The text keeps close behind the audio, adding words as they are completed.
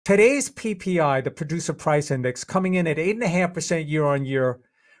Today's PPI, the Producer Price Index, coming in at 8.5% year on year,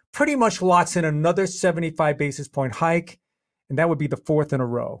 pretty much locks in another 75 basis point hike, and that would be the fourth in a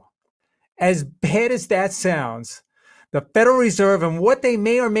row. As bad as that sounds, the Federal Reserve and what they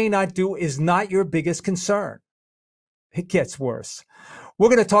may or may not do is not your biggest concern. It gets worse. We're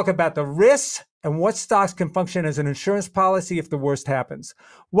going to talk about the risks and what stocks can function as an insurance policy if the worst happens.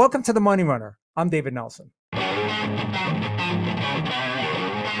 Welcome to the Money Runner. I'm David Nelson.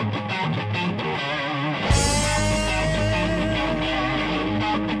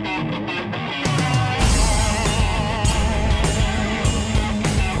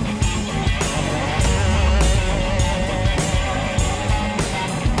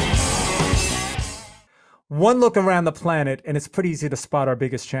 One look around the planet, and it's pretty easy to spot our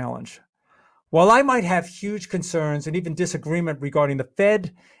biggest challenge. While I might have huge concerns and even disagreement regarding the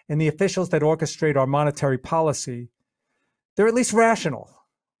Fed and the officials that orchestrate our monetary policy, they're at least rational.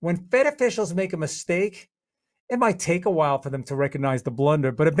 When Fed officials make a mistake, it might take a while for them to recognize the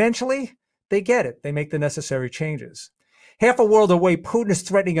blunder, but eventually they get it. They make the necessary changes. Half a world away, Putin is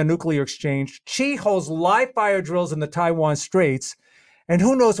threatening a nuclear exchange. Xi holds live fire drills in the Taiwan Straits. And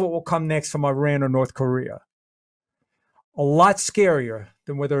who knows what will come next from Iran or North Korea? A lot scarier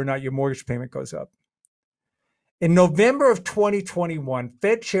than whether or not your mortgage payment goes up. In November of 2021,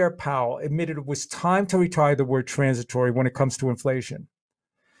 Fed Chair Powell admitted it was time to retire the word transitory when it comes to inflation.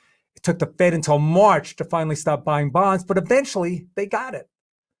 It took the Fed until March to finally stop buying bonds, but eventually they got it.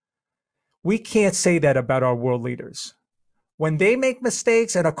 We can't say that about our world leaders. When they make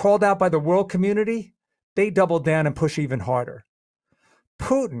mistakes and are called out by the world community, they double down and push even harder.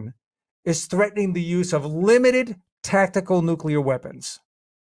 Putin is threatening the use of limited tactical nuclear weapons.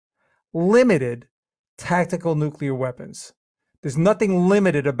 Limited tactical nuclear weapons. There's nothing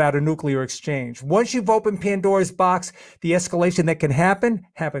limited about a nuclear exchange. Once you've opened Pandora's box, the escalation that can happen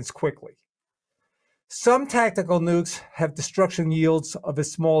happens quickly. Some tactical nukes have destruction yields of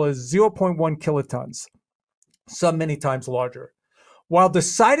as small as 0.1 kilotons, some many times larger. While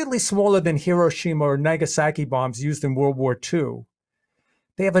decidedly smaller than Hiroshima or Nagasaki bombs used in World War II,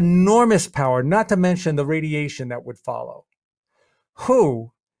 they have enormous power, not to mention the radiation that would follow.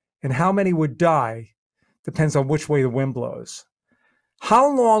 Who and how many would die depends on which way the wind blows.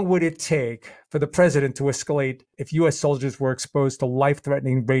 How long would it take for the president to escalate if U.S. soldiers were exposed to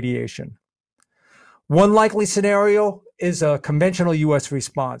life-threatening radiation? One likely scenario is a conventional U.S.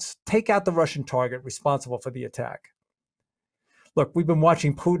 response. Take out the Russian target responsible for the attack. Look, we've been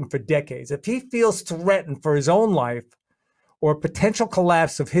watching Putin for decades. If he feels threatened for his own life, or potential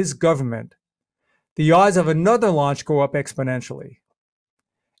collapse of his government, the odds of another launch go up exponentially.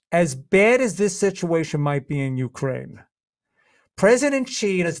 As bad as this situation might be in Ukraine, President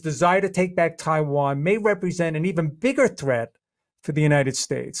Xi and his desire to take back Taiwan may represent an even bigger threat for the United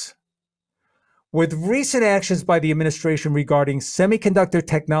States. With recent actions by the administration regarding semiconductor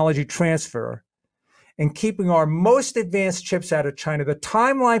technology transfer and keeping our most advanced chips out of China, the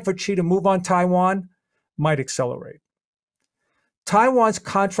timeline for Xi to move on Taiwan might accelerate. Taiwan's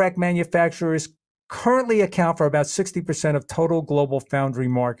contract manufacturers currently account for about 60% of total global foundry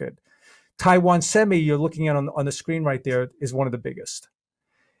market. Taiwan Semi, you're looking at on the screen right there, is one of the biggest.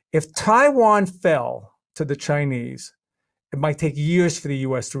 If Taiwan fell to the Chinese, it might take years for the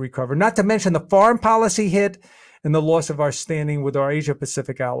U.S. to recover, not to mention the foreign policy hit and the loss of our standing with our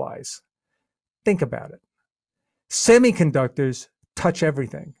Asia-Pacific allies. Think about it. Semiconductors touch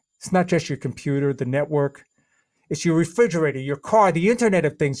everything. It's not just your computer, the network. It's your refrigerator, your car, the Internet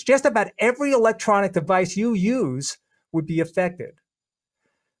of Things. Just about every electronic device you use would be affected.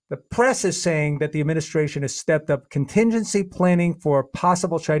 The press is saying that the administration has stepped up contingency planning for a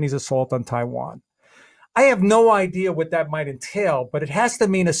possible Chinese assault on Taiwan. I have no idea what that might entail, but it has to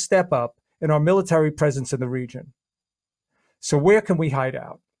mean a step up in our military presence in the region. So where can we hide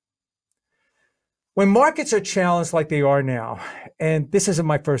out? When markets are challenged like they are now, and this isn't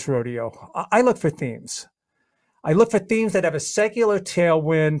my first rodeo, I look for themes. I look for themes that have a secular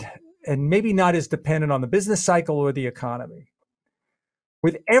tailwind and maybe not as dependent on the business cycle or the economy.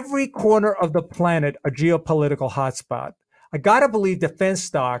 With every corner of the planet a geopolitical hotspot, I gotta believe defense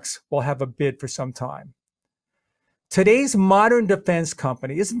stocks will have a bid for some time. Today's modern defense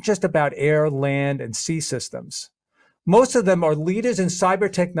company isn't just about air, land, and sea systems. Most of them are leaders in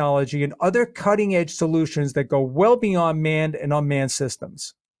cyber technology and other cutting-edge solutions that go well beyond manned and unmanned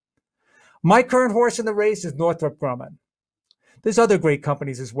systems. My current horse in the race is Northrop Grumman. There's other great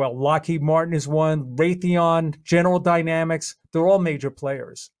companies as well. Lockheed Martin is one, Raytheon, General Dynamics, they're all major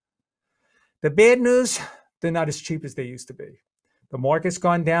players. The bad news, they're not as cheap as they used to be. The market's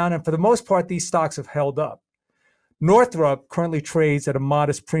gone down, and for the most part, these stocks have held up. Northrop currently trades at a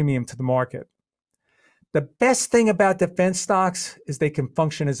modest premium to the market. The best thing about defense stocks is they can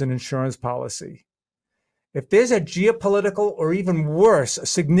function as an insurance policy. If there's a geopolitical or even worse, a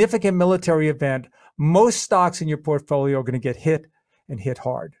significant military event, most stocks in your portfolio are going to get hit and hit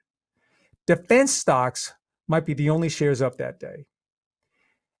hard. Defense stocks might be the only shares up that day.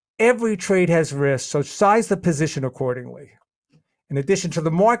 Every trade has risk, so size the position accordingly. In addition to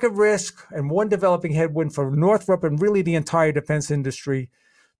the market risk, and one developing headwind for Northrop and really the entire defense industry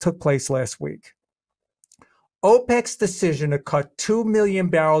took place last week. OPEC's decision to cut 2 million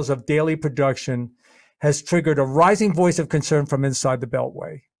barrels of daily production has triggered a rising voice of concern from inside the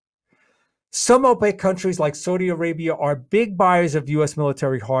Beltway. Some OPEC countries like Saudi Arabia are big buyers of U.S.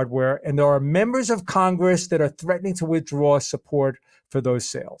 military hardware, and there are members of Congress that are threatening to withdraw support for those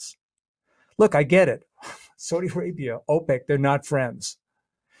sales. Look, I get it. Saudi Arabia, OPEC, they're not friends.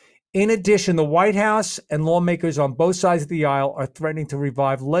 In addition, the White House and lawmakers on both sides of the aisle are threatening to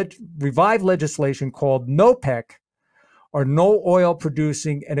revive legislation called NOPEC, or No Oil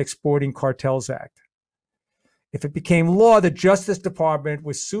Producing and Exporting Cartels Act. If it became law, the Justice Department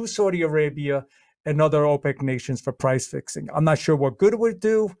would sue Saudi Arabia and other OPEC nations for price fixing. I'm not sure what good it would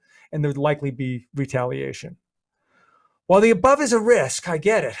do, and there would likely be retaliation. While the above is a risk, I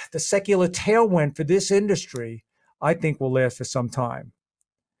get it. The secular tailwind for this industry, I think, will last for some time.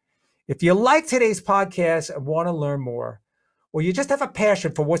 If you like today's podcast and want to learn more, or you just have a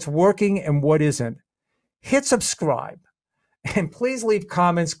passion for what's working and what isn't, hit subscribe. And please leave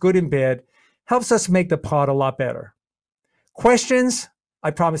comments, good and bad. Helps us make the pod a lot better. Questions?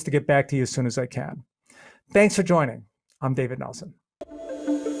 I promise to get back to you as soon as I can. Thanks for joining. I'm David Nelson.